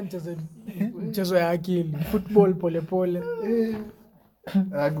 Wacha nicheze mchezo ya akili. Football pole pole.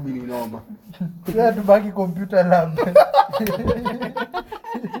 Rugby ni noma. Sasa tubaki computer lab.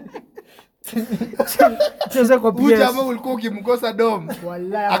 Cheza kwa PS. Uja ama ulikuwa ukimkosa dom.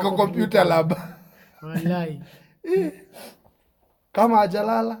 Wallahi. Ako computer lab. Wallahi. Kama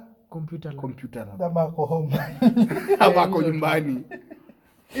hajalala Computer lab. Kama ako home. Ama ako nyumbani.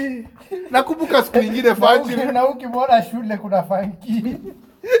 Nakumbuka siku nyingine Fajiri. Na ukimwona shule kuna funky.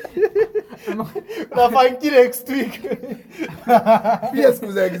 Kuna funky next week. Pia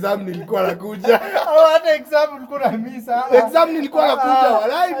siku za exam nilikuwa nakuja. Au hata exam ulikuwa na misa. Exam nilikuwa nakuja,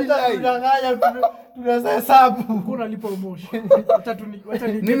 wallahi billahi. Tunanganya tunahesabu. Kuna lipo motion. Wacha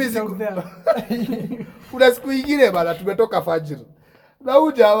ni Mimi siku kuna siku nyingine bana tumetoka Fajiri. Na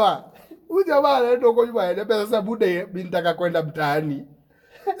huyu jamaa anaenda huko nyuma ananiambia sasa buda mimi nitaka kwenda mtaani.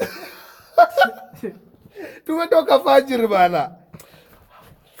 Tumetoka Fajiri bana.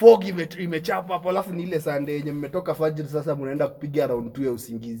 Fog imechapa hapo, alafu ni ile Sunday yenye mmetoka Fajiri sasa mnaenda kupiga round 2 ya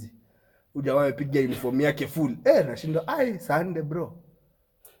usingizi. Ujamaa amepiga uniform yake full. Nashinda Sunday bro.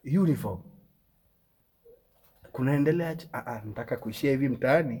 Uniform. Kunaendelea nataka kuishia hivi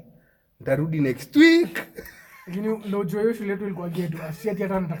mtaani. Nitarudi next week. Lakini ndio hiyo shule yetu ilikuwa ghetto. Asiati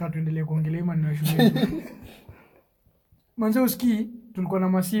hata nataka tuendelee kuongelea maneno ya shule yetu. Manzo uski tulikuwa na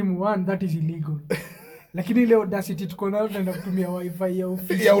masimu one that is illegal. Lakini leo Audacity tuko nayo tunaenda kutumia wifi ya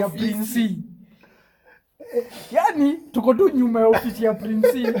ofisi ya Prince. Yaani tuko tu nyuma ya ofisi ya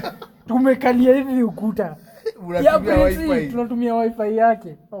Prince. Tumekalia hivi ukuta. Unatumia wifi. Tunatumia wifi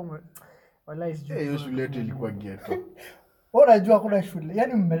yake. Wallahi sijui. Hiyo shule yetu ilikuwa ghetto. Unajua kuna shule.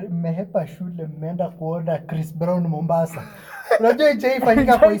 Yaani mmehepa shule mmeenda kuona Chris Brown Mombasa. Unajua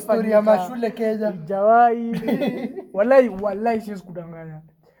ifanyika kwa historia ya mashule Kenya. Jawai. Wallahi siwezi kudanganya.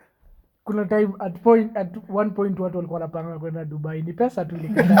 Kuna time at one point watu walikuwa wanapanga kwenda Dubai. Ni pesa tu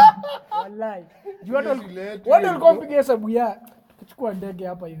ilikata. Wallahi. Watu walikuwa wapiga hesabu ya tuchukua ndege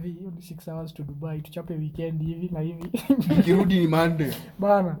hapa hivi, hiyo ni 6 hours to Dubai, tuchape weekend hivi na hivi. Nikirudi ni Monday.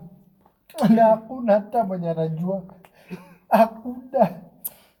 Bana. Na hakuna hata mwenye anajua. Hakuna.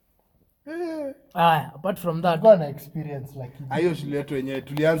 Apart from that, kwa na experience lakini. Hiyo shule yetu yenyewe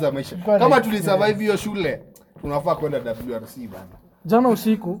tulianza maisha. Kama tulisurvive hiyo shule, tunafaa kwenda WRC bana. Jana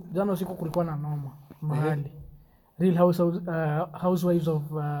usiku kulikuwa na noma mahali. Real Housewives of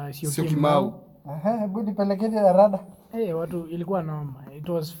Syokimau. Budi pelekeni ya rada. Watu ilikuwa noma. It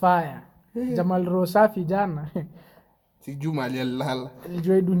was fire. Jamal Rosafi jana. Si Juma alilala.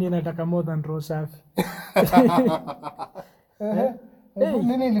 Nilijua dunia inataka more than Rosafi.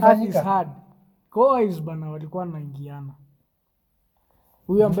 Nini ilifanyika? Hard. Coys bana walikuwa wanaingiana.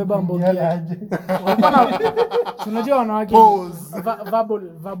 Huyo ambeba mbogia. Unajua wanawake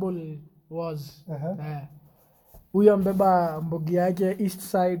verbal was. Huyo ambeba mbogia yake east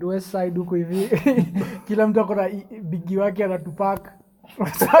side west side huko hivi. Kila mtu akona bigi wake anatupak.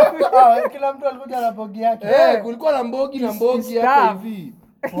 Kila mtu alikuja na mbogi yake. Kulikuwa na mbogi hapa hivi.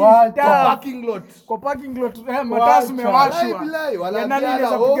 Kwa parking lot. Matasi umewashwa. Nani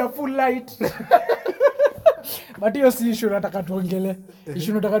anaweza kupiga full light? But hiyo si issue nataka tuongelee.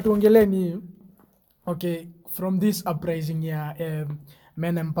 Issue nataka tuongelee ni okay, from this uprising ya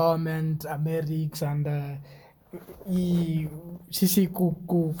men empowerment, Americs and sisi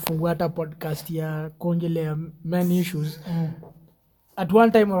kufungua hata podcast ya kuongelea men issues. At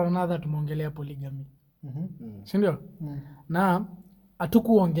one time or another tumeongelea polygamy. Si ndio? Na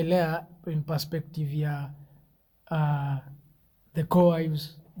hatukuongelea in perspective ya the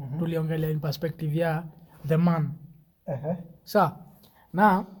co-wives. Tuliongelea in perspective ya the man.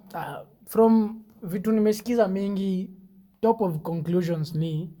 Na from vitu nimesikiza mingi, top of conclusions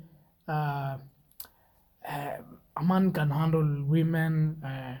ni a man can handle women,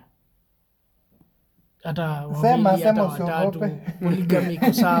 hata wawili, hata watatu, polygamy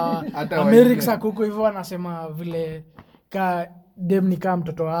kusawa. America kuko hivyo wanasema vile ka dem ni kama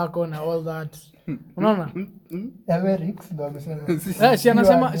mtoto wako na all that. Unaona? Amerix ndo amesema. Si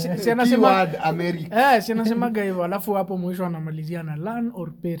anasema Keyword America. Si anasemaga hivyo alafu hapo mwisho anamalizia na learn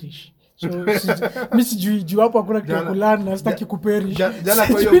or perish. So mimi sijui hapo hakuna kitu kulearn na sitaki kuperish. Jana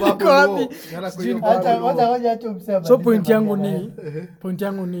kwa hiyo babu. Acha msema. So point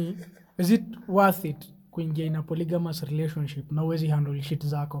yangu ni is it worth it kuingia in a polygamous relationship na uwezi handle shit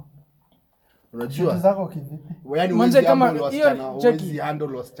zako? Unajua zako kivipi? Yaani Manze kama huwezi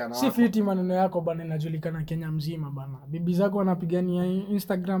handle wasichana si fiti maneno yako bana, inajulikana Kenya mzima bana. Bibi zako wanapigania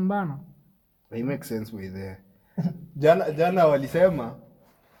Instagram bana. It makes sense way there. Jana walisema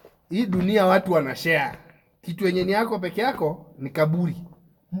hii dunia watu wanashare. Kitu yenye ni yako peke yako ni kaburi.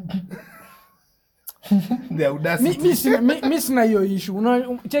 The audacity. Mimi sina hiyo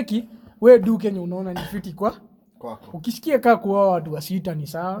issue. Cheki wewe du Kenya unaona ni fiti kwako. Ukisikia kaa kuoa watu wa sita ni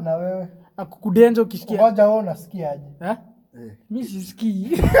sawa. Na wewe akukudenza ukisikia. Ngoja wewe unasikiaje? Mimi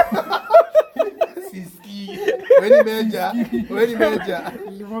sisikii. Sisikii. Wewe ni meja.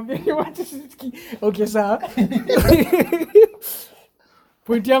 Nilimwambia ni watu sisikii. Okay sawa.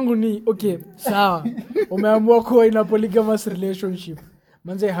 Point yangu ni okay sawa. Umeamua kuwa in a polygamous relationship.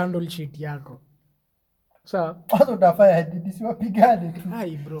 Manze handle shit yako. Sawa. Watu utafanya hadi si wapigane tu.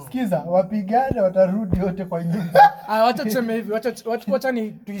 Hai bro. Sikiza, wapigane watarudi wote kwa nyumba. Wacha tuseme hivi, wacha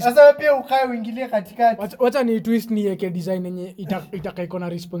ni twist. Sasa pia ukae uingilie katikati. Wacha ni twist ni yake design yenye itakaiko na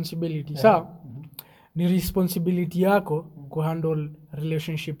responsibility. Sawa? Ni responsibility yako ku handle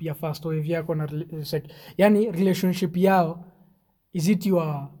relationship ya first wave yako na yani relationship yao is it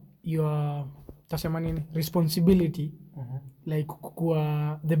your tasema nini responsibility like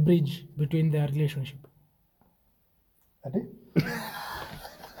kuwa the bridge between their relationship. Ati?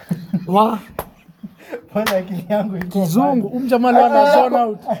 Bwana akili yangu ilikuwa kizungu umjamani wana zone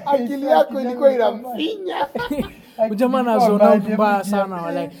out. Akili yako ilikuwa inamfinya. Umjamani ana zone out mbaya sana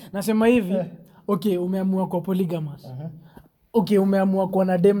wala. Nasema hivi, okay umeamua kwa polygamous. Okay umeamua kuwa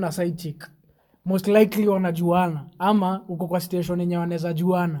na dem na side chick. Most likely wanajuana ama uko kwa situation yenye wanaweza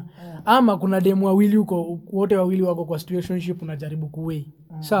juana. Ama kuna dem wawili uko wote wawili wako kwa situationship unajaribu kuwei.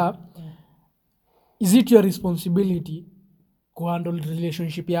 Sawa? Is it your responsibility to handle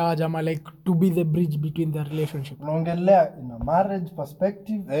relationship ya jamaa like to be the bridge between the relationship? Unaongelea in a marriage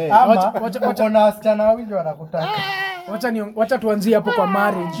perspective ama kuna wasichana wawili wanakutaka. Wacha tuanzie hapo kwa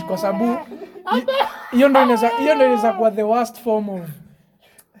marriage kwa sababu hiyo ndio inaweza kuwa the worst form of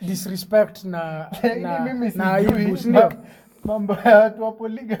disrespect na aibu, ndio mambo ya watu wa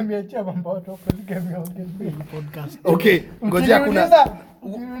polygamy acha mambo ya watu wa polygamy ongea podcast. Okay, ngoja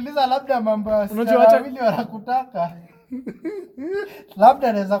ukiuliza labda mambo ya wawili wanakutaka. Labda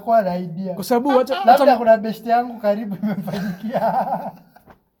anaweza kuwa na idea. Kwa sababu labda kuna best yangu karibu imemfanyikia.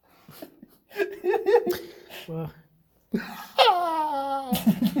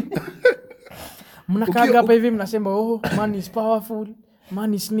 Mnakaga hapa hivi mnasema man is powerful,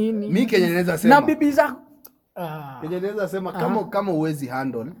 man is nini. Mimi Kenya naweza sema. Na bibi zako. Kenya naweza sema kama uwezi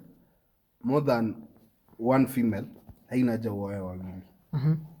handle more than one female, haina haja uoe wawili.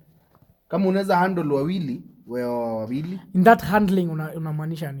 Kama unaweza handle wawili, wewe wawili. In that handling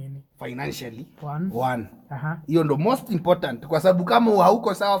unamaanisha nini? Financially. One. Hiyo ndo most important kwa sababu kama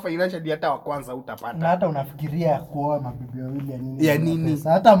hauko sawa financially hata wa kwanza utapata. Na hata unafikiria kuoa mabibi wawili ya nini?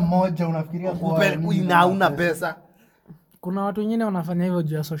 Hata mmoja unafikiria kuoa nini? Hauna pesa. Kuna watu wengine wanafanya hivyo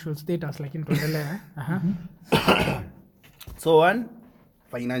juu ya social status lakini tuendelee. So one,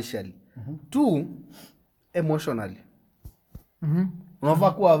 financially. Two, emotionally.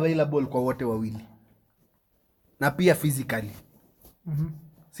 Unafaa kuwa available kwa wote wawili. Na pia physically.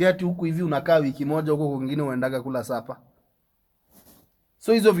 Si ati huku hivi unakaa wiki moja huko kwingine uendaga kula sapa.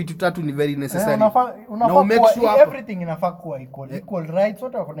 So hizo vitu tatu ni very necessary. Unafaa make sure everything inafaa kuwa equal rights,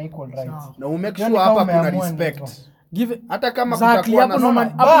 wote wako na equal rights. Na make sure hapa kuna respect. Give hata kama kutakuwa na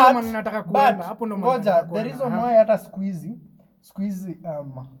hapo nataka kuenda hapo ndo ngoja the reason why hata siku hizi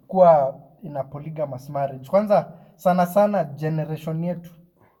kwa ina polygamous marriage kwanza sana generation yetu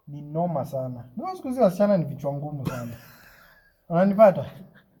ni noma sana. Ndio siku hizi wasichana ni vichwa ngumu sana. Unanipata?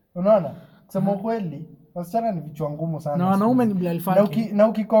 Unaona? Kusema kweli wasichana ni vichwa ngumu sana. Na wanaume ni bila alfaki. Na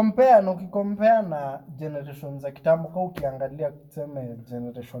ukikompare na generation za kitambo kwa ukiangalia tuseme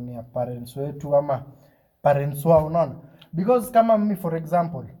generation ya parents wetu ama parents wao, unaona? Because kama mimi for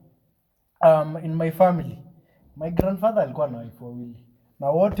example in my family my grandfather alikuwa na wife wawili na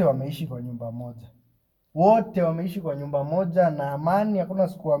wote wameishi kwa nyumba moja na amani, hakuna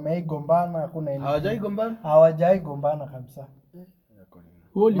siku wameigombana, hakuna nini. Hawajaigombana kabisa.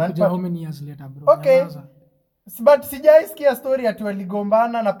 How many years later bro? Okay. But sijaisikia story ati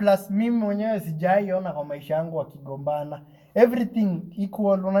waligombana, na plus mimi mwenyewe sijaiona kwa maisha yangu wakigombana. everything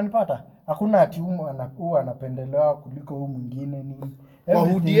equal, unanipata? Hakuna ati huyu anapendelewa kuliko huyu mwingine nini. Kwa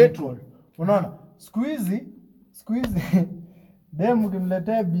hudi yetu. Unaona? Siku hizi demu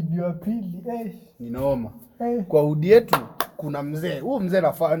kimletea bibi wa pili ni noma. Kwa hudi yetu kuna mzee. Huyo mzee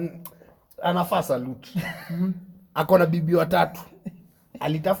anafaa salute. Akona bibi wa 3.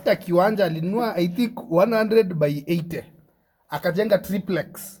 Alitafuta kiwanja, alinunua I think 100 by 80. Akajenga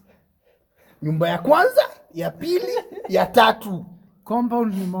triplex. Nyumba ya kwanza, ya pili, ya 3.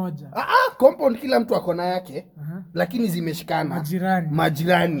 Compound ni moja. Compound kila mtu akona yake. Lakini zimeshikana.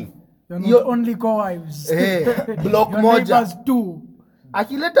 Majirani. Not only co-wives. Block moja. 2.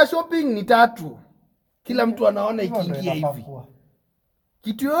 Akileta shopping ni 3. Kila mtu anaona ikiingia hivi.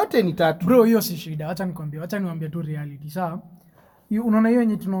 Kitu yote ni 3. Bro, hiyo si shida. Acha niwaambie tu reality. Sawa? Unaona hiyo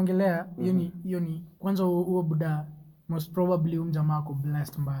yenye tunaongelea, hiyo ni kwanza huo buda most probably jamaa ako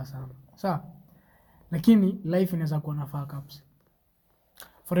blessed mbaya sana. Sawa? Lakini life inaweza kuwa na fuck ups.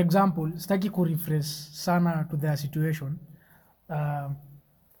 For example, sitaki kurefresh sana to their situation.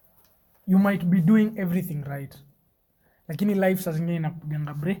 You might be doing everything right. Lakini life saa zingine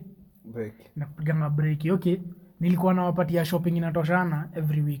inakupiganga break. Okay, nilikuwa nawapatia shopping inatoshana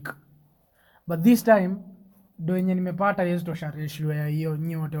every week. But this time do yenye nimepata hizo tosha ratio ya hiyo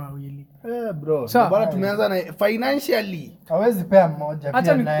nyote wawili. Bro, bora tumeanza na financially. Hawezi pea mmoja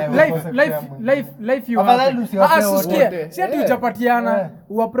pia naye. Life you have. Si ati utapatiana,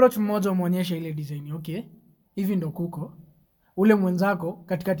 uapproach mmoja umuonyeshe ile design. Okay, hivi ndo kuko. Ule mwenzako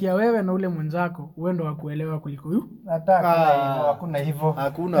katikati ya wewe na ule mwenzako wewe ndo wakuelewa kuliko huyu. Hakuna hivyo.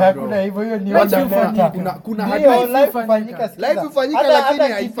 Hakuna hivyo, hiyo ni kuna life fanyika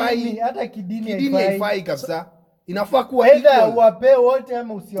lakini haifai. Hata kidini haifai kabisa. Inafaa kuwa either uwape wote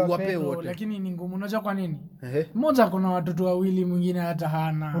ama usiwape wote. Lakini ni ngumu. Unajua kwa nini? Mmoja kuna watoto wawili, mwingine hata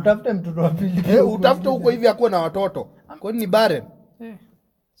hana. Utafute mtoto wa pili. Utafute huko hivi akuwe na watoto. Kwa nini barren?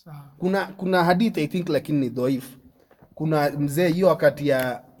 Sawa. Kuna hadith I think lakini ni dhaifu. Kuna mzee hiyo wakati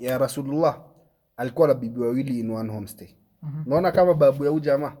ya Rasulullah alikuwa na bibi wawili in one homestay. Naona kama babu ya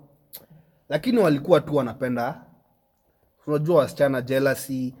jamaa. Lakini walikuwa tu wanapenda, unajua wasichana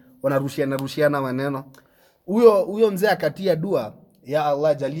jealousy, wanarushiana maneno. Huyo mzee akatia dua, ya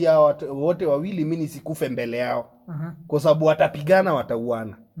Allah jalia wote wawili mimi nisikufe mbele yao. Kwa sababu watapigana,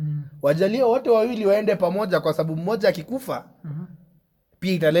 watauana. Wajalia wote wawili waende pamoja kwa sababu mmoja akikufa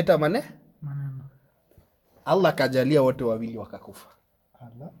pia italeta maneno. Allah kajalia wote wawili wakakufa.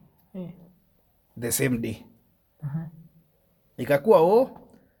 The same day. Ikakuwa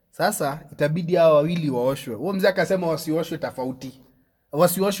sasa itabidi hao wawili waoshwe. Huo mzee akasema wasioshwe tofauti.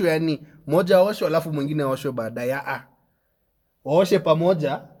 Wasioshwe yani mmoja aoshwe alafu mwingine aoshwe baadaye. Waoshe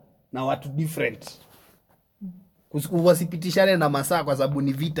pamoja na watu different. Wasipitishane na masaa kwa sababu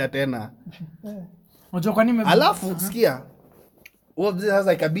ni vita tena. Unajua kwa nini alafu sikia. Huo mzee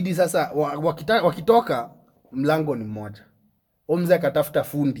sasa ikabidi sasa wakitoka mlango ni mmoja. Huo mzee akatafuta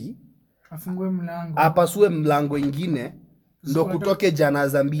fundi afungue mlango. Apasue mlango ingine ndo kutoke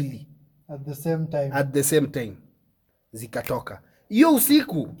janaza 2 at the same time. Zikatoka. Hiyo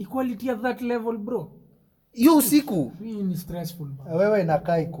usiku equality at that level bro. Hiyo usiku hii ni stressful bro. Wewe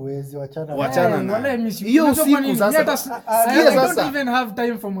inakaa ikuwezi wachana na. Hiyo usiku sasa I don't even have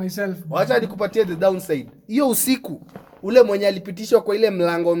time for myself. Wacha nikupatie the downside. Hiyo usiku ule mwenye alipitishwa kwa ile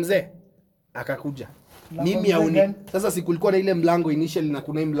mlango mzee akakuja. Mimi sasa sikulikuwa na ile mlango initially na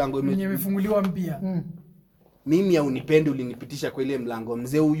kuna hii mlango imefunguliwa mpya. Mimi haunipendi ulinipitisha kwa ile mlango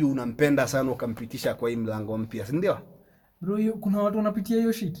mzee, huyu unampenda sana ukampitisha kwa hii mlango mpya, si ndio? Bro, kuna watu wanapitia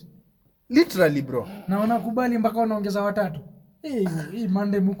hiyo shit. Literally bro. Na wanakubali mpaka wanaongeza watatu. Hii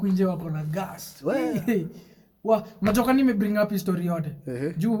Monday mku nje wako na gas. Unatoka nime bring up story yote.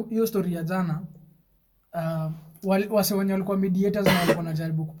 Juu hiyo story ya jana wase wenye walikuwa mediators na walikuwa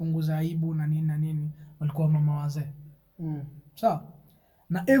wanajaribu kupunguza aibu na nini walikuwa mama wazee. Sawa?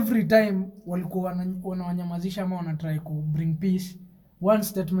 Na every time walikuwa wanawanyamazisha ama wanatry ku bring peace, one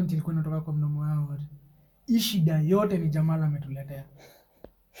statement ilikuwa inatoka kwa mdomo wao wote. Hii shida yote ni Jamal ametuletea.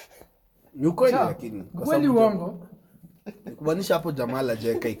 Ni kweli lakini kweli uongo. Kumaanisha hapo Jamal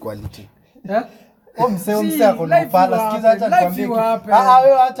ajeka equality. Mse akona pala, sikiza acha nikwambie.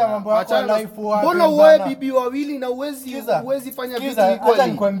 Wewe acha mambo yako life wako. Mbona wewe bibi wawili na uwezi fanya vitu equally? Acha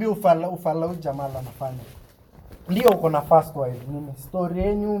nikwambie ufala Jamal anafanya. Ndio uko na first wife nini? Story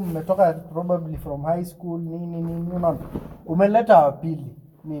yenu mmetoka probably from high school nini unaona. Umeleta wa pili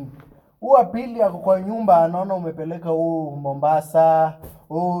nini? Wa pili ako kwa nyumba anaona umepeleka Mombasa,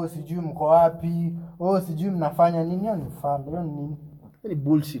 sijui mko wapi, sijui mnafanya nini, hiyo ni ufala, hiyo ni nini? Ni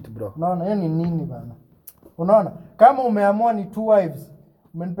bullshit bro. Unaona hiyo ni nini bana? Unaona? Kama umeamua ni 2 wives,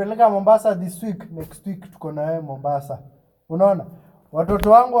 umenipeleka Mombasa this week, next week tuko na wewe Mombasa. Unaona?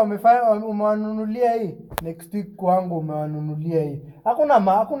 Watoto wangu umewanunulia hii, next week kwangu umewanunulia hii.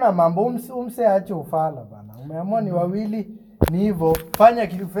 Hakuna mambo umse aache ufala bana. Umeamua ni wawili, ni hivyo. Fanya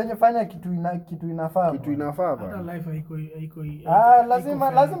kitu inafaa. Kitu inafaa bana. Hata life haiko.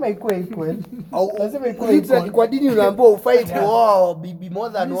 Lazima ikuwe equal. Lazima ikuwe equal. Kwa dini unaambiwa ufight bibi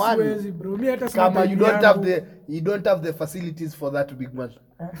more than one. Siwezi bro. Mimi hata kama you don't have the facilities for that big man.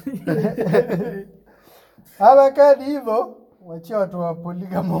 Kadi hivyo. Wachia watu wa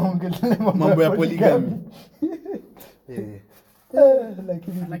polygamy waongelee mambo ya polygamy.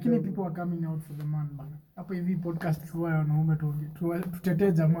 Lakini people are coming out for the man bana. Hapo hivi podcast kwa wanaume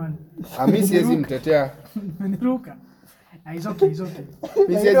tutetee jamani. Mimi siwezi mtetea. Niruka. It's okay.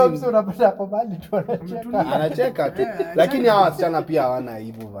 Mimi unapata hapo bali tu anacheka tu. Lakini hawa wasichana pia hawana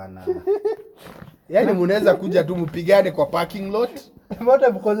hivyo bana. Yaani mnaweza kuja tu mpigane kwa parking lot.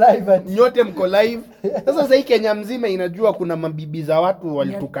 Nyote mko live. Sasa hii Kenya mzima inajua kuna mabibi za watu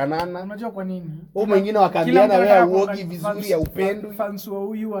walitukanana. Unajua kwa nini? Wao wengine wakaambiana wewe uogi vizuri ya upendo. Fans wa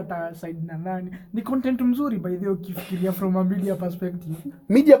huyu wata side na nani? Ni content mzuri by the way ukifikiria from a media perspective.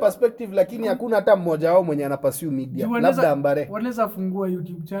 Media perspective, lakini hakuna hata mmoja wao mwenye anapursue media. Labda Ambare. Wanaweza fungua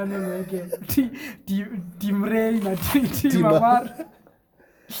YouTube channel weke Team Ray na Team Amar.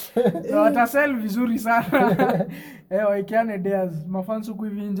 Watasell vizuri sana. Waikiane dares. Mafansu huku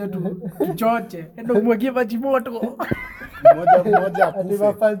hivi nje tuchoche. Endo kumwagia maji moto. Mmoja akufe. Ni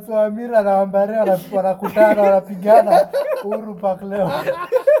mafansu wa Amira na Ambare wanakutana wanapigana Uhuru Park leo.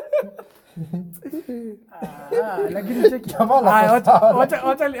 Lakini cheki.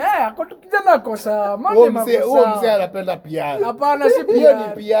 Wacha kijana kosa. Mande makosa. Huo mzee anapenda PR. Hapana si PR. Hiyo ni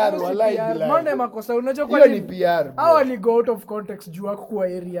PR wallahi. Mande makosa unajua kwa nini? Hiyo ni PR. Hawa ni go out of context juu wako kwa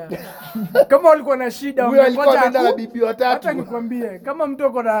area. Kama walikuwa na shida wangepata na bibi watatu. Hata nikwambie kama mtu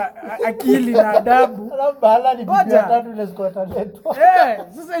uko na akili na adabu. Bala ni bibi watatu ile ziko taletwa.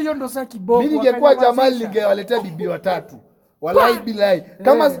 Sasa hiyo ndo sasa kiboko. Mimi ningekuwa Jamal ningewaletea bibi watatu. Wallahi billahi.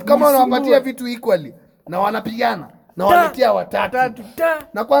 Kama wanawapatia vitu equally na wanapigana na waletea watatu.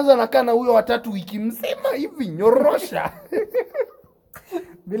 Na kwanza nakaa na huyo watatu wiki mzima hivi nyorosha.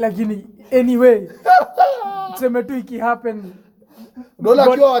 Bila kini anyway. Tuseme tu iki happen. Dola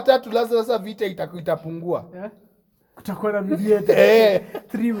akiwa watatu lazima sasa vita itapungua. Kutakuwa na mediator.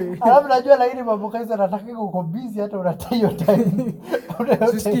 3 way. Alafu najua lakini mambo kaisa nataka uko busy hata unatayo time.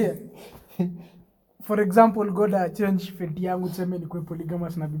 Usikie. For example, goda change fate yangu tuseme ni kwa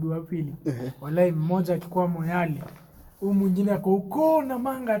polygamous na bibi wa pili. Wallahi mmoja akikuwa Moyale, huyu mwingine ako huko na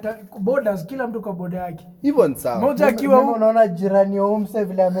Manga borders, kila mtu kwa border yake. Hivyo ni sawa. Mmoja akiwa huko unaona jirani wa umse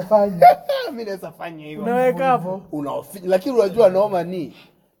vile amefanya. Mimi naweza fanya hivyo. Unaweka hapo. Lakini unajua noma ni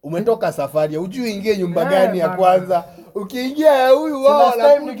umetoka safari, hujui ingie nyumba gani ya kwanza. Ukiingia ya huyu wao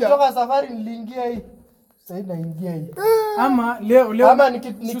wanakuja. Nikitoka safari niliingia hii. Sasa naingia hii. Ama leo ama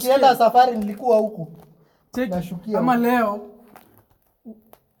nikienda safari nilikuwa huku. Nashukia. Ama leo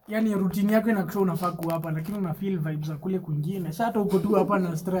yani routine yako inakusha unafaa kuwa hapa lakini una feel vibes za kule kwingine. Sasa hata uko tu hapa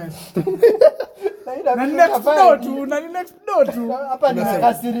na stress. Na next door tu. Hapa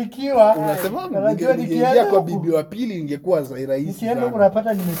nimekasirikiwa. Unasema nikiingia kwa bibi wa pili ingekuwa rahisi. Nikienda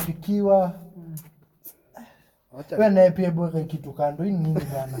unapata nimefikiwa. Wewe naye pia bweka kitu kando. Hii nini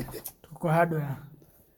bana? Tuko hardware.